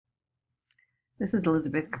This is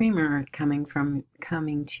Elizabeth Creamer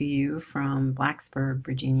coming to you from Blacksburg,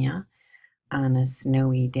 Virginia on a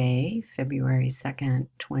snowy day, February 2nd,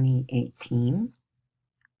 2018.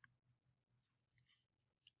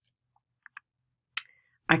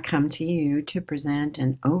 I come to you to present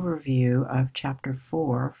an overview of Chapter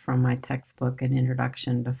 4 from my textbook, An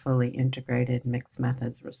Introduction to Fully Integrated Mixed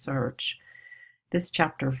Methods Research. This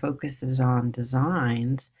chapter focuses on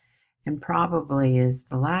designs and probably is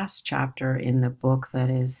the last chapter in the book that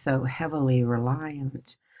is so heavily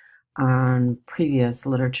reliant on previous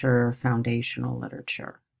literature, foundational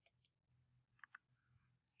literature.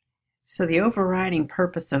 So the overriding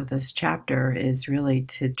purpose of this chapter is really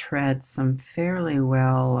to tread some fairly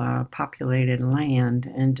well populated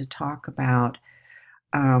land and to talk about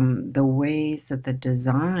the ways that the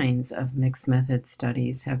designs of mixed method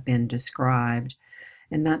studies have been described.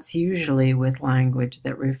 And that's usually with language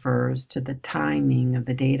that refers to the timing of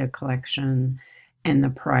the data collection and the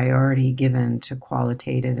priority given to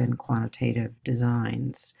qualitative and quantitative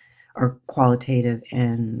designs, or qualitative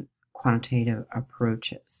and quantitative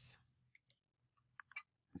approaches.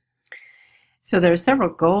 So there are several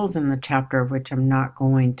goals in the chapter, which I'm not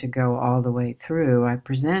going to go all the way through. I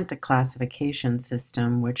present a classification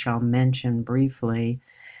system, which I'll mention briefly.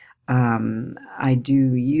 I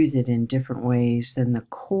do use it in different ways than the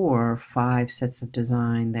core 5 sets of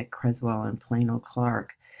design that Creswell and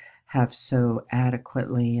Plano-Clark have so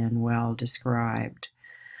adequately and well described.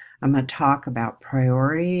 I'm going to talk about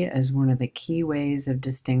priority as one of the key ways of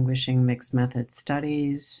distinguishing mixed method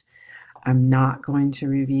studies. I'm not going to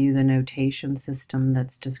review the notation system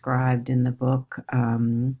that's described in the book.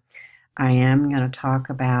 I am going to talk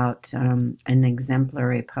about an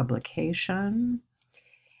exemplary publication.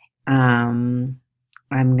 I'm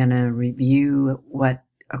going to review what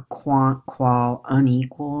a quant, qual,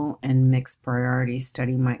 unequal, and mixed priority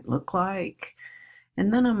study might look like.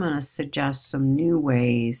 And then I'm going to suggest some new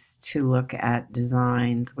ways to look at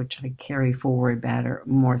designs, which I carry forward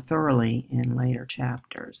more thoroughly in later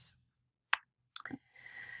chapters.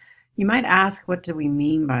 You might ask, what do we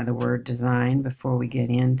mean by the word design before we get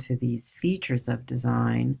into these features of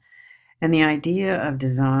design? And the idea of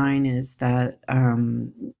design is that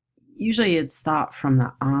usually it's thought from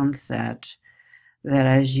the onset that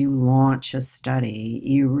as you launch a study,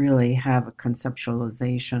 you really have a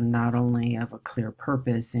conceptualization not only of a clear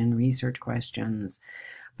purpose in research questions,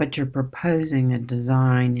 but you're proposing a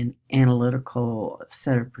design and analytical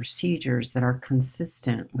set of procedures that are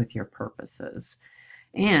consistent with your purposes.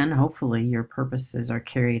 And hopefully your purposes are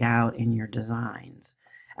carried out in your designs,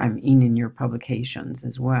 in your publications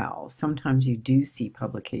as well. Sometimes you do see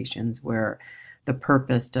publications where the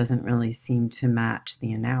purpose doesn't really seem to match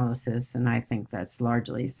the analysis, and I think that's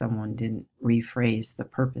largely someone didn't rephrase the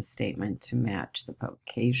purpose statement to match the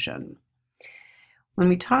publication. When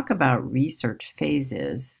we talk about research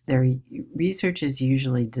phases, research is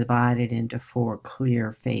usually divided into 4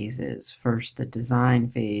 clear phases. First, the design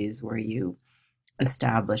phase, where you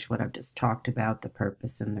establish what I've just talked about, the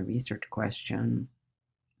purpose and the research question.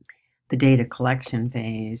 The data collection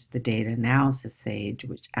phase, the data analysis phase,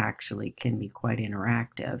 which actually can be quite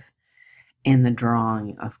interactive, and the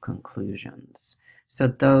drawing of conclusions. So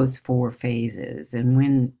those 4 phases, and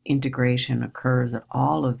when integration occurs at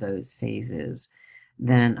all of those phases,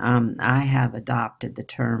 then I have adopted the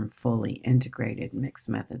term fully integrated mixed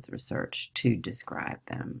methods research to describe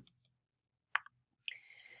them.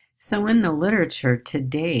 So in the literature to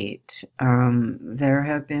date, there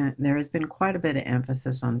has been quite a bit of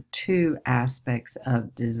emphasis on 2 aspects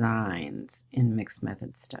of designs in mixed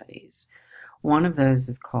method studies. One of those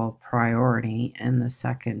is called priority, and the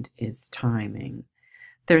second is timing.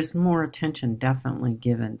 There's more attention definitely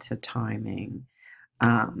given to timing,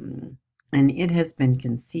 and it has been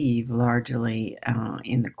conceived largely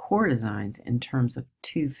in the core designs in terms of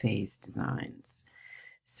 2-phase designs.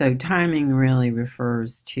 So timing really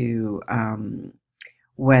refers to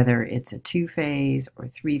whether it's a 2-phase or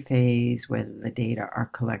 3-phase, whether the data are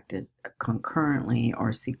collected concurrently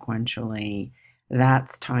or sequentially.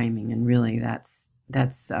 That's timing, and really that's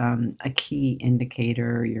a key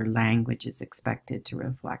indicator. Your language is expected to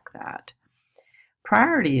reflect that.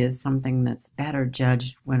 Priority is something that's better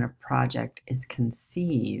judged when a project is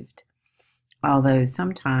conceived, although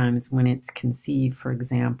sometimes when it's conceived, for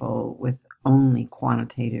example, with only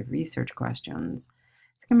quantitative research questions,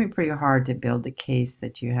 it's going to be pretty hard to build a case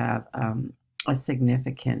that you have a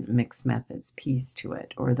significant mixed methods piece to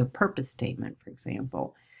it, or the purpose statement, for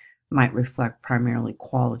example, might reflect primarily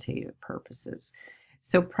qualitative purposes.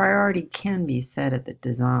 So priority can be set at the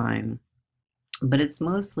design, but it's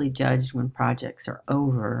mostly judged when projects are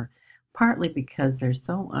over, partly because they're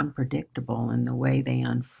so unpredictable in the way they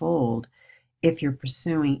unfold if you're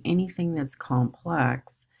pursuing anything that's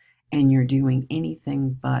complex and you're doing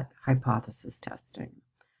anything but hypothesis testing.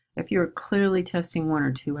 If you're clearly testing one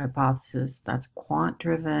or two hypotheses that's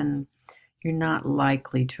quant-driven, you're not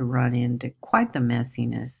likely to run into quite the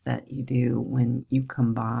messiness that you do when you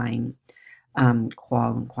combine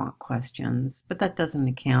qual and quant questions, but that doesn't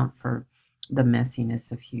account for the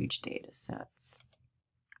messiness of huge data sets.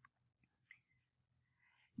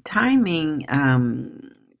 Timing,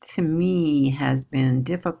 to me, has been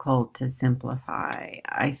difficult to simplify.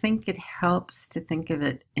 I think it helps to think of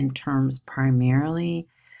it in terms primarily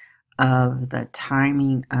of the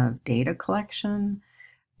timing of data collection,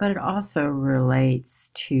 but it also relates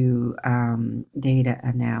to data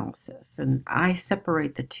analysis. And I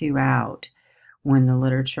separate the two out when the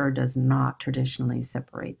literature does not traditionally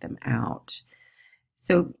separate them out.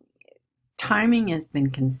 So timing has been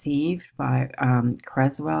conceived by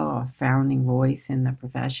Creswell, a founding voice in the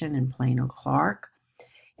profession, and Plano Clark.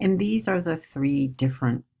 And these are the three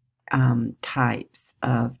different types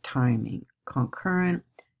of timing: concurrent,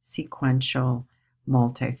 sequential,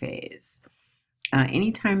 multi-phase.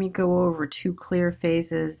 Anytime you go over two clear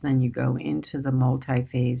phases, then you go into the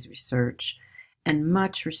multi-phase research, and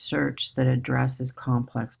much research that addresses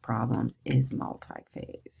complex problems is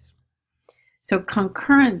multi-phase. So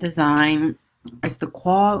concurrent design is the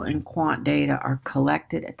qual and quant data are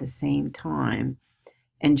collected at the same time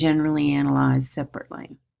and generally analyzed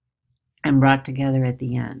separately and brought together at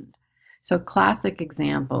the end. So a classic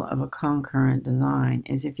example of a concurrent design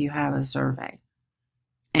is if you have a survey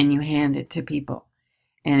and you hand it to people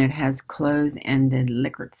and it has close-ended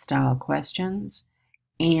Likert-style questions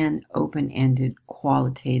and open-ended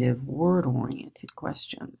qualitative word-oriented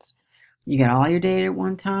questions. You get all your data at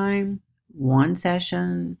one time, one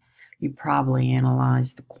session. You probably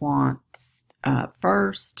analyze the quants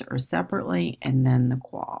first or separately, and then the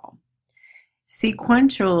qual.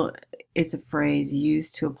 Sequential is a phrase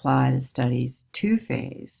used to apply to studies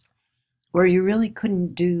two-phase, where you really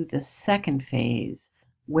couldn't do the second phase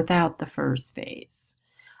without the first phase.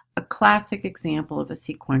 A classic example of a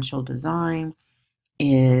sequential design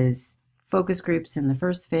is focus groups in the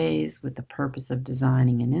first phase with the purpose of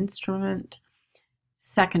designing an instrument.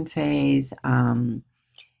 Second phase,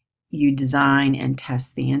 you design and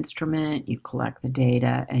test the instrument, you collect the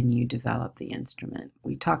data, and you develop the instrument.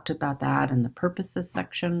 We talked about that in the purposes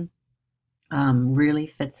section. Really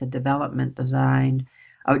fits a development design,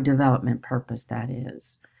 or development purpose, that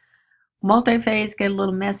is. Multi-phase get a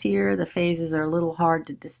little messier. The phases are a little hard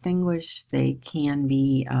to distinguish. They can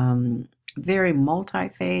be very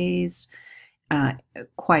multi-phase,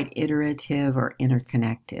 quite iterative or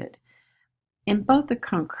interconnected. In both the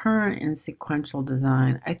concurrent and sequential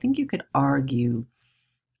design, I think you could argue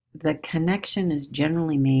the connection is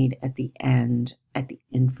generally made at the end, at the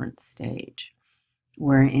inference stage.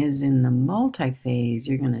 Whereas in the multi-phase,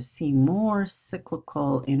 you're going to see more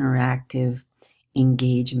cyclical, interactive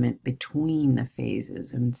engagement between the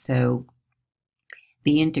phases. And so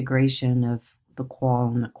the integration of the qual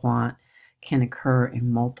and the quant can occur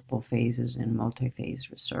in multiple phases in multi-phase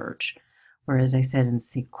research. Whereas I said in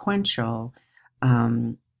sequential,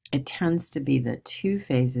 it tends to be that two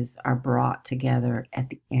phases are brought together at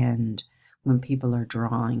the end when people are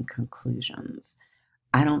drawing conclusions.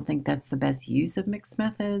 I don't think that's the best use of mixed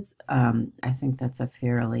methods. I think that's a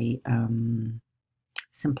fairly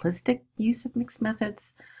simplistic use of mixed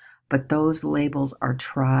methods, but those labels are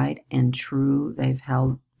tried and true. They've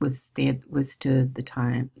withstood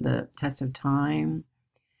the test of time.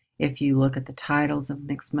 If you look at the titles of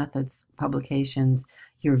mixed methods publications,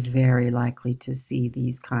 you're very likely to see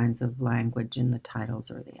these kinds of language in the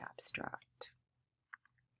titles or the abstract.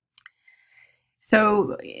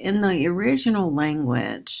 So in the original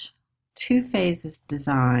language, two phases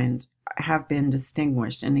designs have been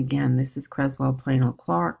distinguished. And again, this is Creswell, Plano,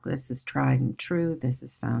 Clark. This is tried and true. This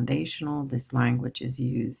is foundational. This language is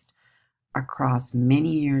used across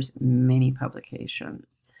many years, many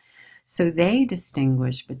publications. So they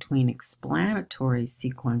distinguish between explanatory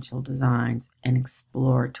sequential designs and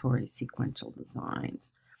exploratory sequential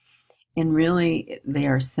designs. And really, they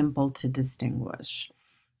are simple to distinguish.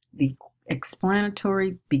 The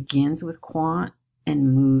explanatory begins with quant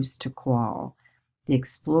and moves to qual. The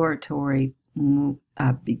exploratory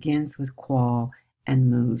begins with qual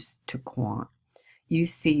and moves to quant. You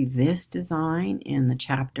see this design in the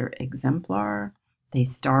chapter Exemplar. They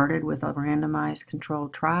started with a randomized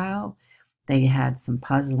controlled trial. They had some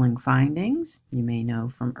puzzling findings, you may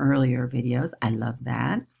know from earlier videos. I love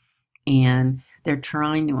that. And They're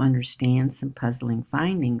trying to understand some puzzling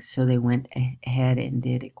findings, so they went ahead and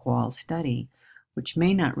did a qual study, which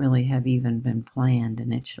may not really have even been planned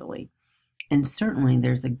initially. And certainly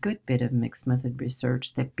there's a good bit of mixed method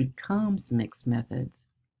research that becomes mixed methods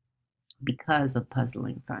because of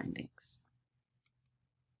puzzling findings.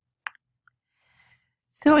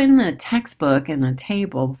 So in the textbook, in the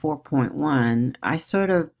table 4.1, I sort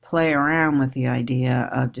of play around with the idea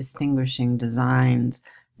of distinguishing designs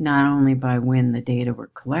not only by when the data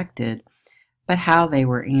were collected, but how they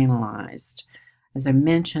were analyzed. As I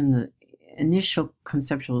mentioned, the initial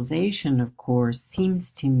conceptualization, of course,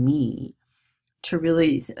 seems to me to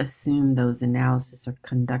really assume those analyses are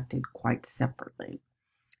conducted quite separately.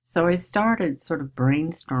 So I started sort of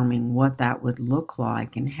brainstorming what that would look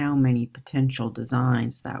like and how many potential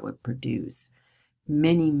designs that would produce.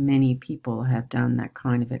 Many, many people have done that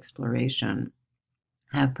kind of exploration,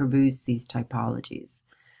 have produced these typologies.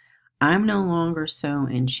 I'm no longer so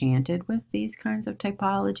enchanted with these kinds of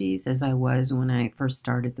typologies as I was when I first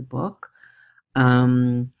started the book.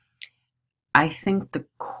 I think the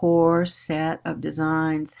core set of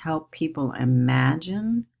designs help people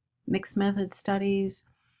imagine mixed method studies,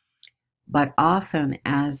 but often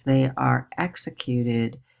as they are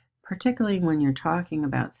executed, particularly when you're talking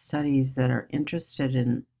about studies that are interested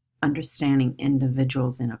in understanding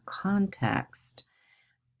individuals in a context,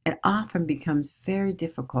 it often becomes very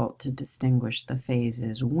difficult to distinguish the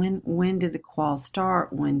phases. When did the qual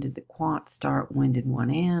start? When did the quant start? When did one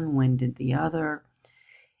end? When did the other?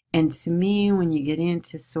 And to me, when you get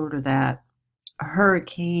into sort of that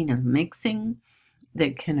hurricane of mixing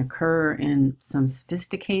that can occur in some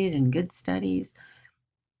sophisticated and good studies,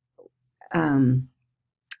 I'm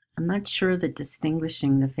not sure that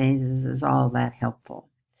distinguishing the phases is all that helpful.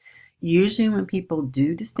 Usually when people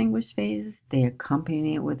do distinguish phases, they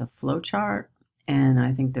accompany it with a flowchart, and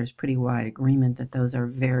I think there's pretty wide agreement that those are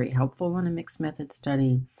very helpful in a mixed method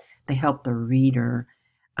study. They help the reader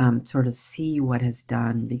sort of see what is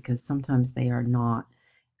done, because sometimes they are not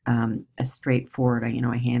a straightforward,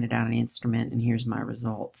 I handed out an instrument and here's my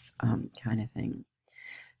results kind of thing.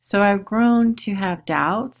 So I've grown to have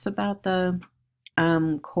doubts about the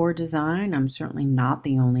core design. I'm certainly not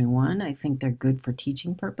the only one. I think they're good for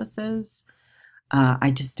teaching purposes. I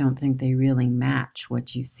just don't think they really match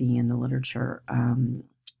what you see in the literature,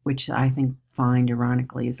 which I find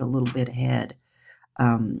ironically is a little bit ahead.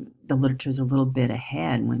 The literature is a little bit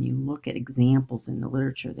ahead. When you look at examples in the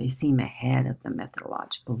literature, they seem ahead of the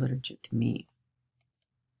methodological literature to me.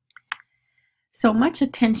 So much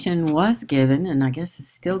attention was given, and I guess is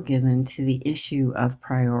still given, to the issue of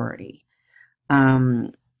priority.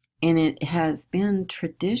 And it has been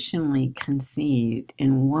traditionally conceived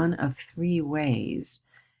in one of three ways,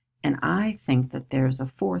 and I think that there's a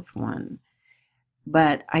fourth one.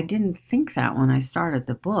 But I didn't think that when I started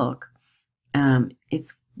the book.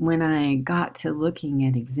 It's when I got to looking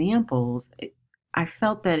at examples, I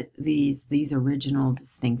felt that these original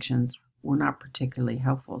distinctions were not particularly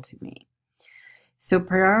helpful to me. So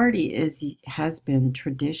priority has been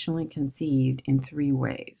traditionally conceived in three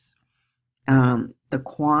ways. The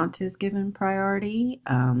quant is given priority,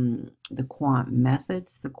 the quant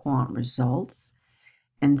methods, the quant results,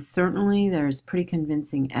 and certainly there's pretty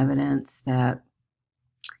convincing evidence that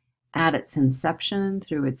at its inception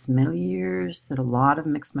through its middle years that a lot of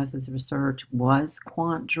mixed methods research was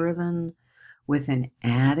quant driven with an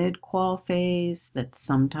added qual phase that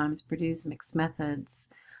sometimes produced mixed methods.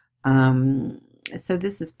 So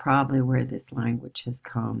this is probably where this language has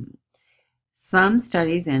come. Some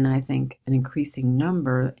studies, and I think an increasing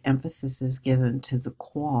number, emphasis is given to the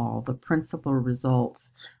qual. The principal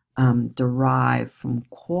results derive from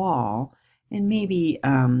qual, and maybe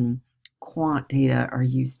quant data are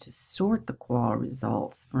used to sort the qual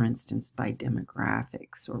results, for instance, by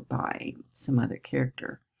demographics or by some other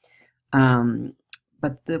character.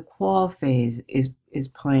 But the qual phase is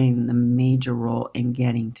playing the major role in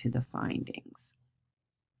getting to the findings.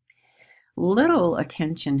 Little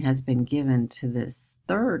attention has been given to this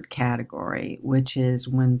third category, which is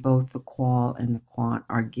when both the qual and the quant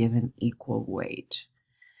are given equal weight.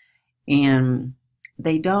 And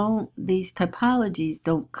these typologies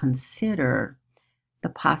don't consider the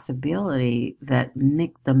possibility that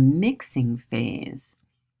the mixing phase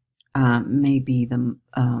may be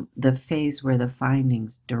the phase where the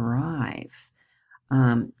findings derive.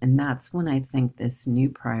 And that's when I think this new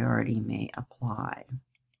priority may apply.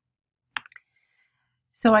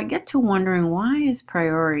 So I get to wondering, why is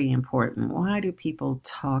priority important? Why do people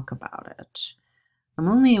talk about it? I'm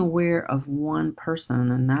only aware of one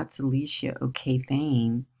person, and that's Alicia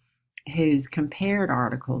O'Kane, who's compared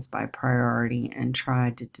articles by priority and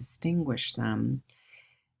tried to distinguish them.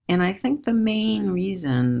 And I think the main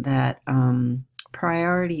reason that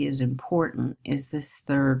priority is important is this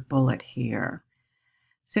third bullet here.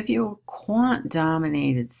 So if you're a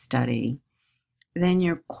quant-dominated study, then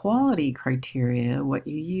your quality criteria, what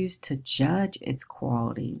you use to judge its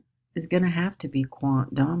quality, is going to have to be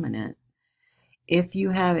quant-dominant. If you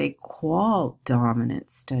have a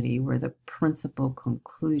qual-dominant study where the principal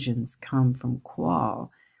conclusions come from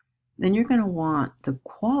qual, then you're going to want the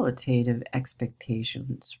qualitative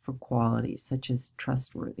expectations for quality, such as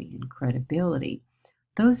trustworthy and credibility.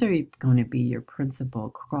 Those are going to be your principal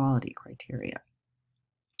quality criteria.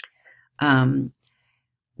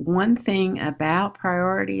 One thing about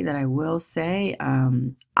priority that I will say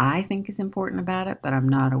I think is important about it, but I'm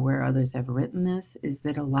not aware others have written this, is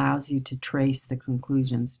that it allows you to trace the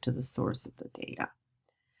conclusions to the source of the data.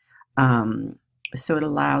 So it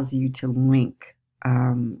allows you to link,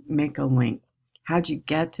 make a link. How'd you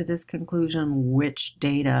get to this conclusion? Which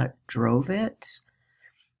data drove it?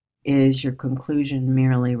 Is your conclusion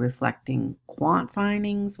merely reflecting quant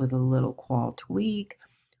findings with a little qual tweak?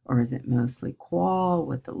 Or is it mostly qual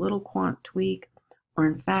with a little quant tweak? Or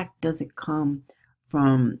in fact, does it come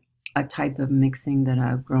from a type of mixing that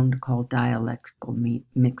I've grown to call dialectical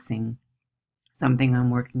mixing, something I'm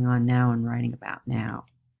working on now and writing about now?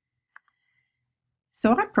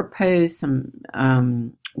 So I propose some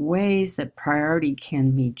ways that priority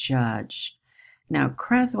can be judged. Now,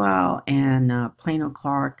 Creswell and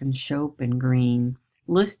Plano-Clark and Shope and Green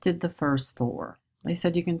listed the first four. They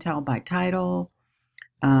said you can tell by title.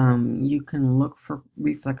 You can look for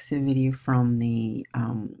reflexivity from the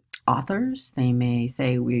authors. They may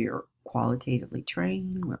say we're qualitatively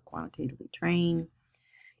trained, we're quantitatively trained.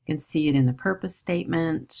 You can see it in the purpose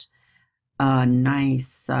statement. A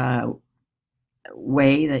nice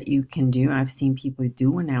way that you can do, I've seen people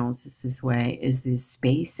do analysis this way, is the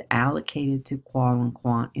space allocated to qual and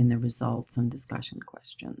quant in the results and discussion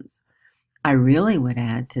questions. I really would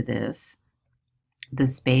add to this the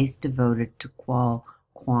space devoted to qual,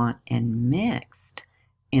 quant, and mixed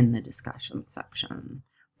in the discussion section.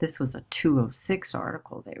 This was a 206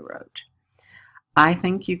 article they wrote. I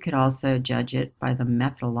think you could also judge it by the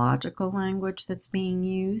methodological language that's being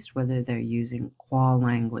used, whether they're using qual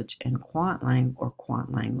language and quant language, or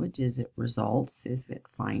quant language. Is it results? Is it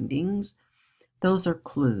findings? Those are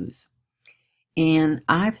clues. And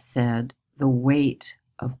I've said the weight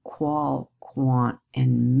of qual, quant,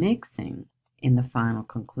 and mixing in the final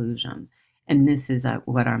conclusion. And this is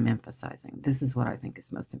what I'm emphasizing. This is what I think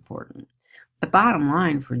is most important. The bottom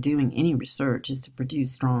line for doing any research is to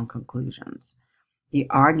produce strong conclusions. The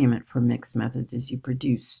argument for mixed methods is you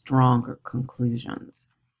produce stronger conclusions.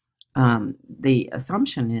 The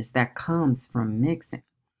assumption is that comes from mixing.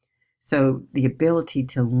 So the ability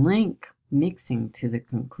to link mixing to the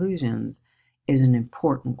conclusions is an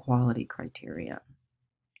important quality criteria.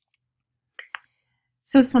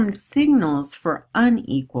 So some signals for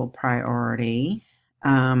unequal priority,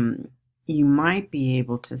 you might be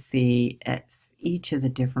able to see at each of the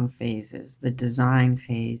different phases, the design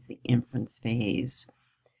phase, the inference phase,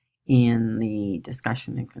 in the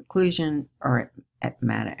discussion and conclusion, or at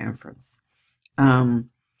meta-inference.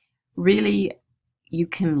 Really, you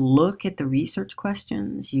can look at the research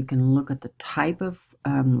questions, you can look at the type of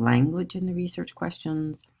language in the research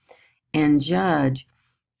questions, and judge,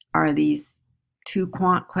 are these 2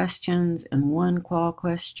 quant questions and 1 qual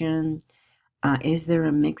question? Is there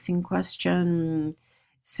a mixing question?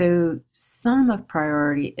 So some of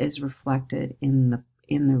priority is reflected in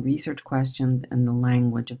the research questions and the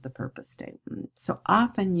language of the purpose statement. So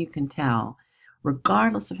often you can tell,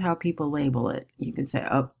 regardless of how people label it, you can say,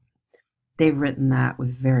 oh, they've written that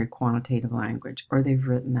with very quantitative language, or they've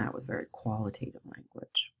written that with very qualitative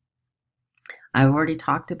language. I've already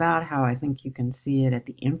talked about how I think you can see it at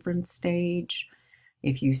the inference stage.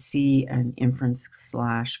 If you see an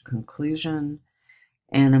inference/conclusion,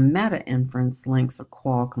 and a meta-inference links a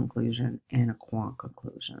qual conclusion and a quant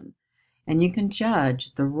conclusion. And you can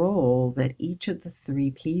judge the role that each of the 3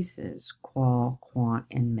 pieces, qual, quant,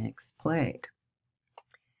 and mix, played.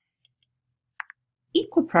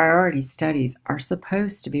 Equal priority studies are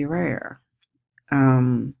supposed to be rare.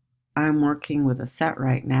 I'm working with a set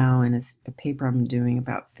right now in a paper I'm doing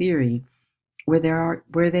about theory where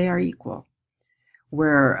they are equal,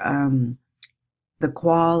 where the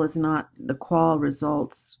qual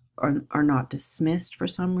results are not dismissed for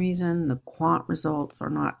some reason, the quant results are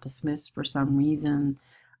not dismissed for some reason,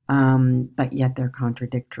 but yet they're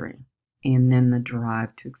contradictory, and then the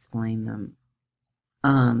drive to explain them.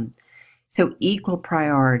 So equal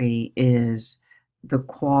priority is the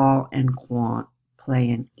qual and quant play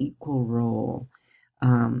an equal role.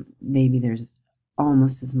 Maybe there's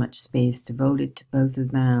almost as much space devoted to both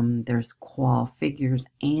of them. There's qual figures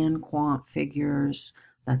and quant figures.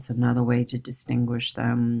 That's another way to distinguish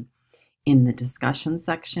them. In the discussion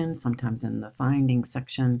section, sometimes in the findings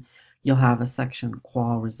section, you'll have a section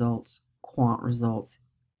qual results, quant results,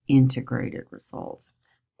 integrated results.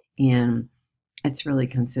 And it's really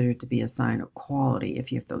considered to be a sign of quality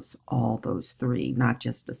if you have all those three, not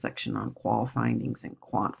just a section on qual findings and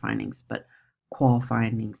quant findings, but qual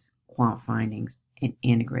findings, quant findings, and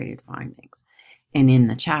integrated findings. And in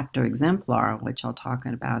the chapter exemplar, which I'll talk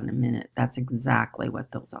about in a minute, that's exactly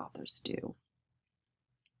what those authors do.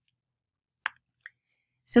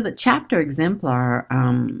 So the chapter exemplar,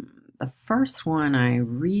 the first one I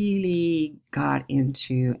really got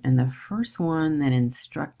into, and the first one that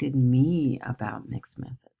instructed me about mixed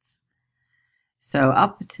methods. So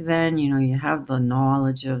up to then, you have the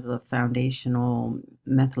knowledge of the foundational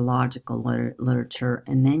methodological literature,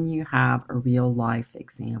 and then you have a real life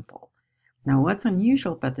example. Now, what's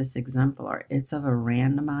unusual about this exemplar, it's of a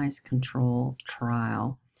randomized control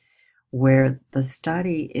trial where the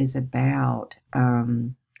study is about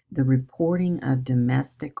the reporting of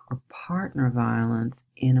domestic or partner violence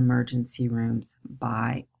in emergency rooms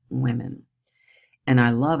by women. And I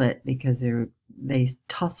love it because they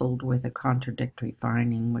tussled with a contradictory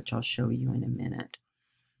finding, which I'll show you in a minute.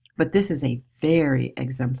 But this is a very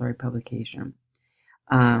exemplary publication.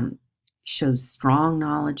 Shows strong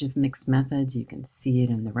knowledge of mixed methods. You can see it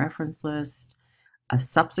in the reference list. A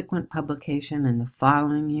subsequent publication in the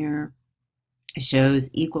following year shows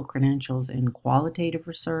equal credentials in qualitative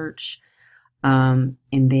research, and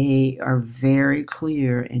they are very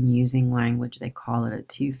clear in using language. They call it a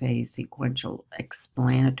two-phase sequential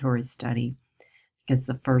explanatory study because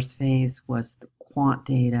the first phase was the quant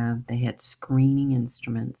data. They had screening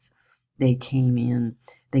instruments. They came in,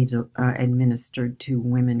 they administered to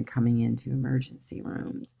women coming into emergency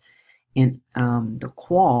rooms. And the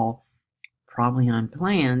qual, probably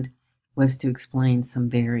unplanned, was to explain some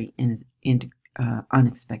very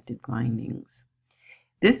unexpected findings.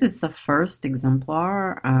 This is the first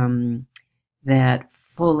exemplar that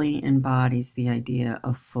fully embodies the idea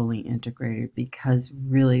of fully integrated, because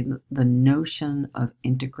really the notion of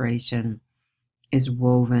integration is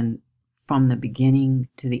woven from the beginning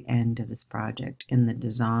to the end of this project in the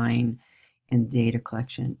design, in data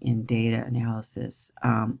collection, in data analysis,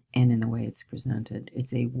 and in the way it's presented.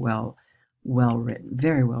 It's a well written,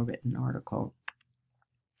 very well written article.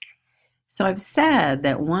 So I've said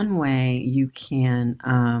that one way you can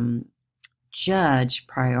judge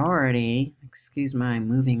priority, excuse my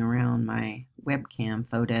moving around my webcam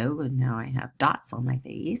photo, and now I have dots on my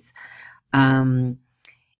face,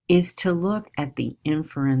 is to look at the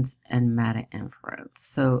inference and meta-inference.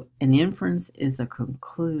 So an inference is a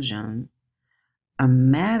conclusion. A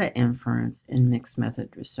meta-inference in mixed method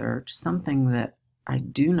research, something that I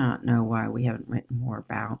do not know why we haven't written more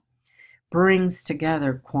about, brings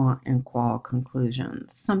together quant and qual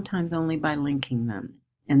conclusions, sometimes only by linking them.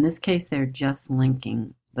 In this case, they're just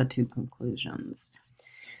linking the two conclusions.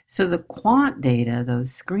 So the quant data,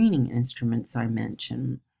 those screening instruments I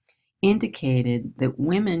mentioned, indicated that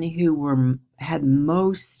women who had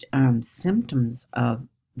most symptoms of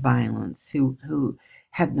violence, who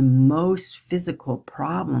had the most physical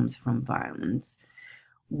problems from violence,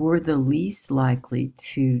 were the least likely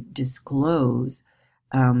to disclose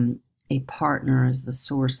a partner as the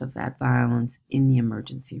source of that violence in the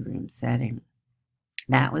emergency room setting.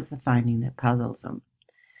 That was the finding that puzzles them.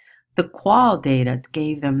 The qual data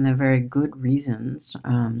gave them the very good reasons.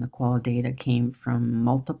 The qual data came from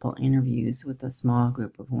multiple interviews with a small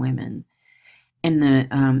group of women, and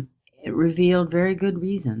it revealed very good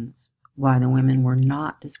reasons why the women were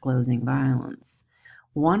not disclosing violence.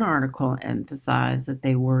 One article emphasized that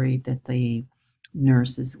they worried that the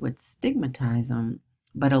nurses would stigmatize them,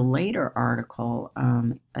 but a later article,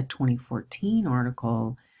 a 2014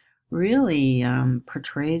 article, really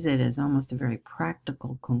portrays it as almost a very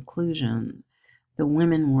practical conclusion. The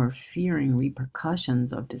women were fearing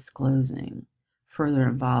repercussions of disclosing, further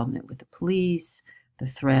involvement with the police, the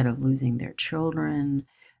threat of losing their children,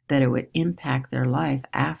 that it would impact their life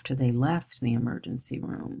after they left the emergency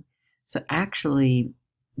room. So actually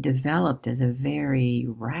developed as a very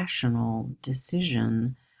rational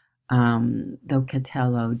decision, though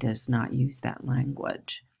Catello does not use that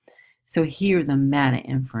language. So here the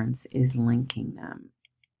meta-inference is linking them.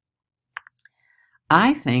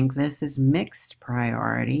 I think this is mixed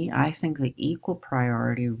priority. I think the equal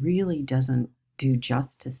priority really doesn't do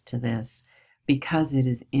justice to this because it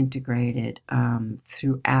is integrated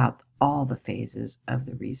throughout all the phases of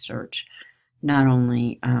the research, not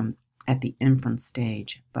only at the inference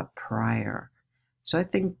stage, but prior. So I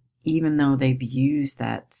think even though they've used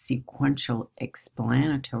that sequential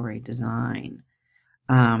explanatory design,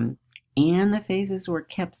 and the phases were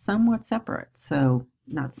kept somewhat separate, so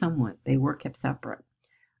not somewhat, they were kept separate.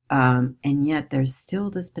 And yet there's still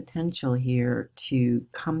this potential here to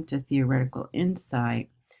come to theoretical insight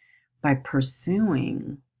by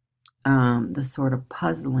pursuing the sort of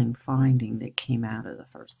puzzling finding that came out of the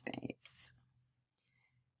first phase.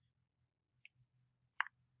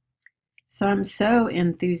 So I'm so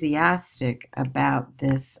enthusiastic about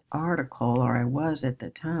this article, or I was at the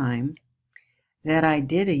time, that I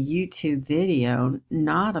did a YouTube video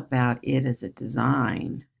not about it as a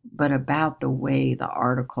design, but about the way the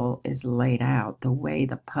article is laid out, the way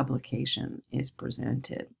the publication is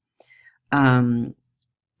presented. The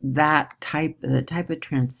type of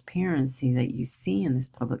transparency that you see in this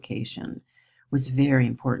publication was very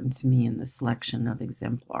important to me in the selection of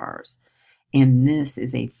exemplars. And this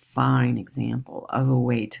is a fine example of a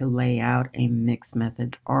way to lay out a mixed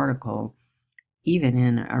methods article, even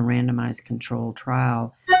in a randomized controlled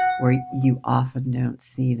trial where you often don't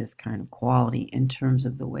see this kind of quality in terms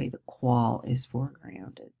of the way the qual is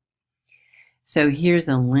foregrounded. So here's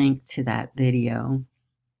a link to that video.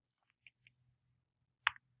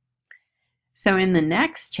 So in the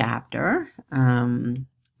next chapter,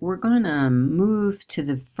 we're going to move to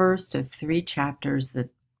the first of 3 chapters that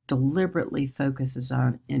deliberately focuses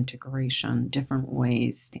on integration, different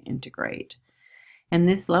ways to integrate. And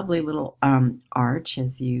this lovely little arch,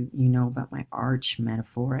 as you know about my arch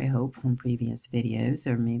metaphor, I hope, from previous videos,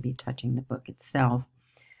 or maybe touching the book itself,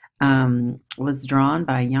 was drawn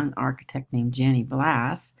by a young architect named Jenny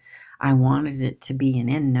Blass. I wanted it to be an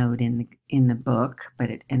endnote in the book, but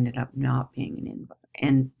it ended up not being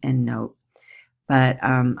an endnote. But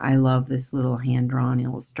I love this little hand-drawn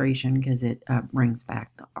illustration because it brings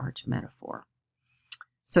back the arch metaphor.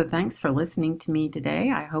 So thanks for listening to me today.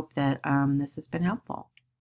 I hope that this has been helpful.